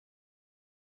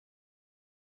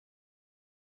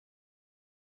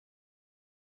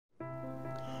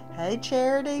Hey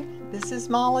Charity, this is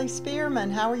Molly Spearman.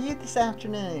 How are you this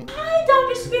afternoon? Hi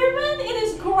Dr. Spearman, it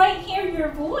is great hearing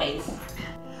your voice.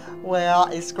 Well,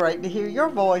 it's great to hear your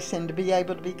voice and to be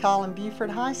able to be calling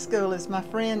Beaufort High School as my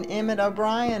friend Emmett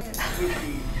O'Brien.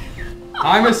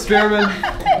 Hi Miss Spearman.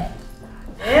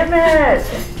 Emmett,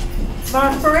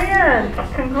 my friend,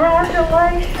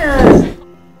 congratulations.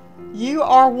 You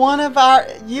are one of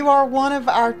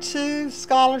our 2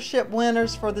 scholarship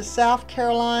winners for the South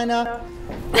Carolina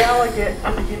Delegate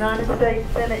to the United States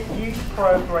Senate Youth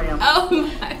Program. Oh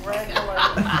my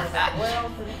Congratulations,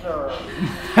 well deserved.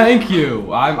 Thank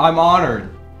you. I'm honored.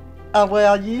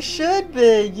 Well, you should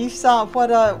be. You saw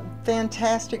what a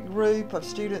fantastic group of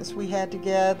students we had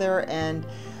together, and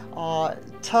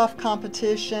tough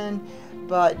competition,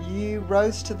 but you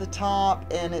rose to the top,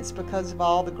 and it's because of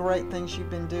all the great things you've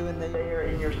been doing there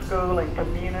In your school and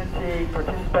community,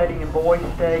 participating in Boys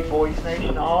State, Boys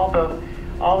Nation, all the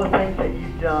things that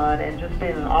you've done, and just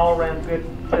being an all-around good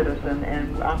citizen,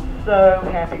 and I'm so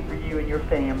happy for you and your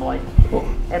family.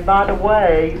 And by the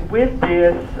way, with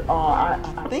this,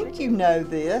 I think you know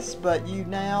this, but you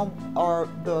now are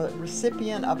the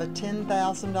recipient of a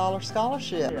 $10,000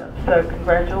 scholarship. So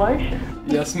congratulations.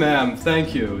 Yes ma'am,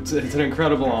 thank you. It's an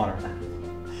incredible honor.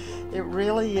 It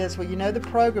really is. Well, you know, the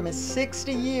program is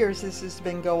 60 years this has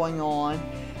been going on,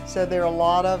 so there are a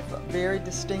lot of very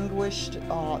distinguished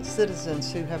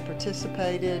citizens who have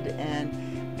participated and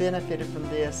benefited from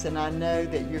this, and I know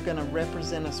that you're going to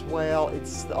represent us well.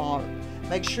 It's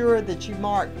make sure that you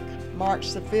March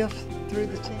the 5th through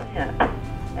the 10th. Yeah.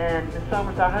 And Ms.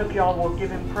 Summers, I hope y'all will give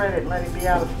him credit and let him be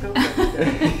out of school.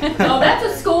 Oh, that's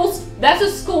a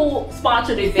school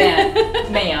sponsored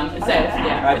event, ma'am. So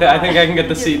yeah. I think I can get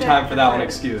the seat time for that one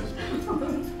excused.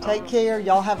 Take care.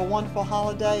 Y'all have a wonderful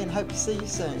holiday and hope to see you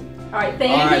soon. All right,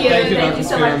 thank you. Thank you, Thank you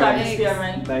so much, Dr. Dr.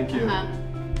 Spearman. Thank you.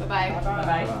 Bye-bye.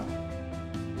 Bye-bye.